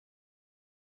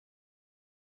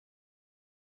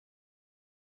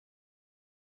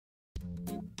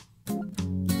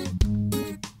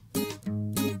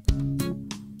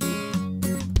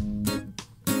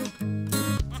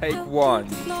Take one.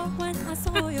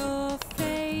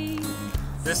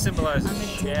 This symbolises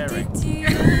sharing.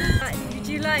 Would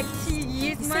you like to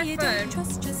use my phone?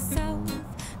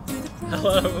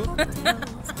 Hello?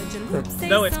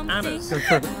 No, it's Anna's.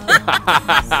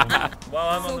 While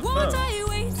I'm on the phone,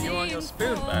 do you want your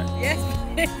spoon back? Yes.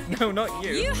 No, not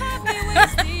you.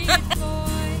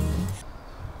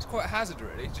 It's quite a hazard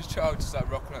really, just try just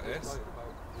like rocking like this.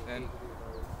 And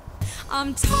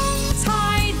I'm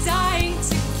tongue-tied, dying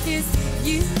to kiss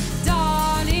you,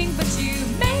 darling, but you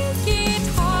make it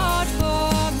hard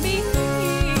for me.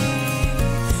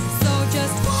 So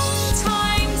just one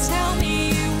time tell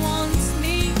me you want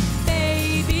me,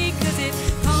 baby, 'cause it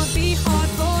can't be hard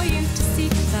for you to see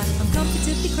that I'm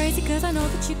comfortably crazy, 'cause I know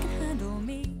that you can handle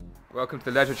me. welcome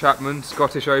to the Leddra Chapman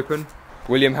Scottish Open.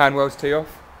 William Hanwell's tee off.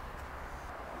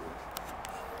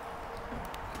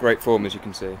 Great form as you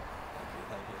can see.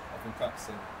 I've been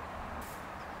practicing.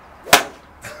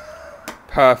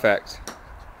 Perfect.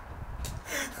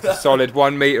 A solid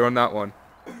 1 metre on that one.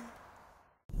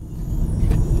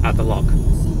 At the lock.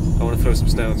 I want to throw some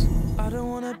stones.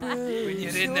 When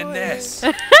you're in the nest,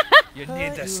 you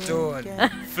need a stone.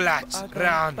 Flat,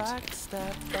 round. That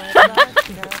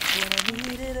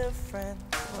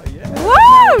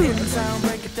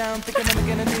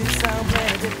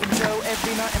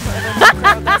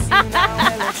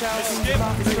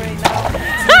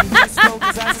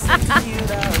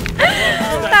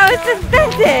was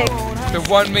pathetic. The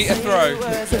 1 metre throw.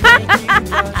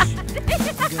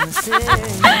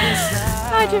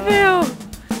 How do you feel?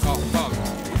 Oh, fuck.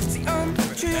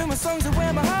 True, my songs are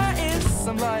where my heart is.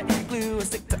 I'm like glue, I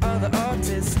stick to other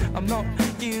artists. I'm not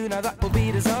you, now that will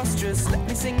be disastrous. Let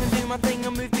me sing and do my thing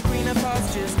and move to greener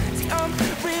pastures. See, I'm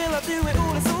real, I do it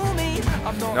all, it's all me.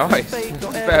 I'm not Nice. fake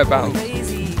or Fair bounce.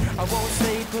 lazy. I won't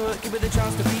stay put, give it a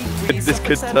chance to be free. This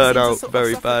could turn out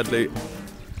very badly.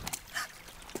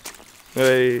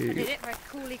 Hey. Did it very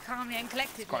coolly, calmly and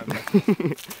collectedly. Okay,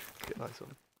 nice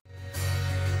one.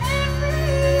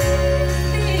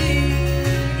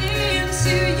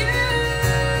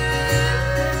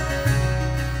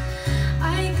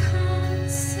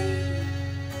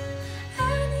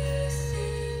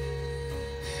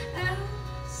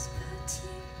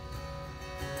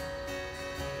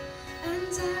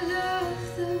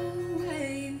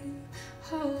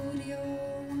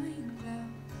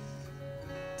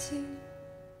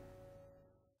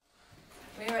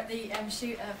 We were at the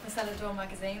shoot for Celladoor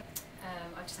magazine.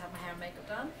 I just had my hair and makeup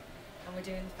done, and we're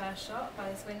doing the first shot by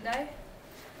this window. I'm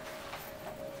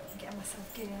getting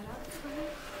myself geared up for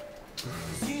it.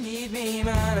 You need me,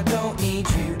 man, I don't need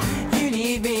you. You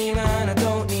need me, man, I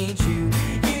don't need you.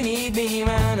 You need me,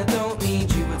 man, I don't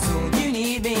need you at all. You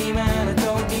need me, man, I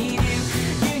don't need you.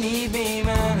 You need me,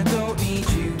 man, I don't need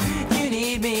you. You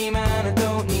need me, man, I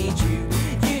don't need you.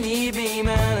 You need me,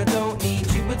 man, I don't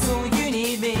need you at all. You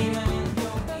need me, man.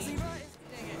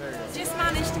 Just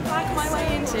managed to bag my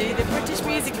way into the British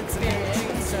music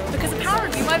experience because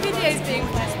apparently my video is being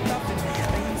played.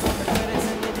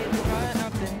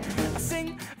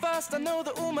 I know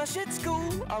that all my shit's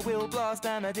cool. I will blast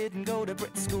and I didn't go to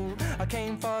Brit school. I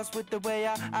came fast with the way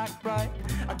I act right.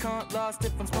 I can't last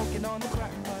if I'm smoking on the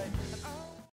crack pipe.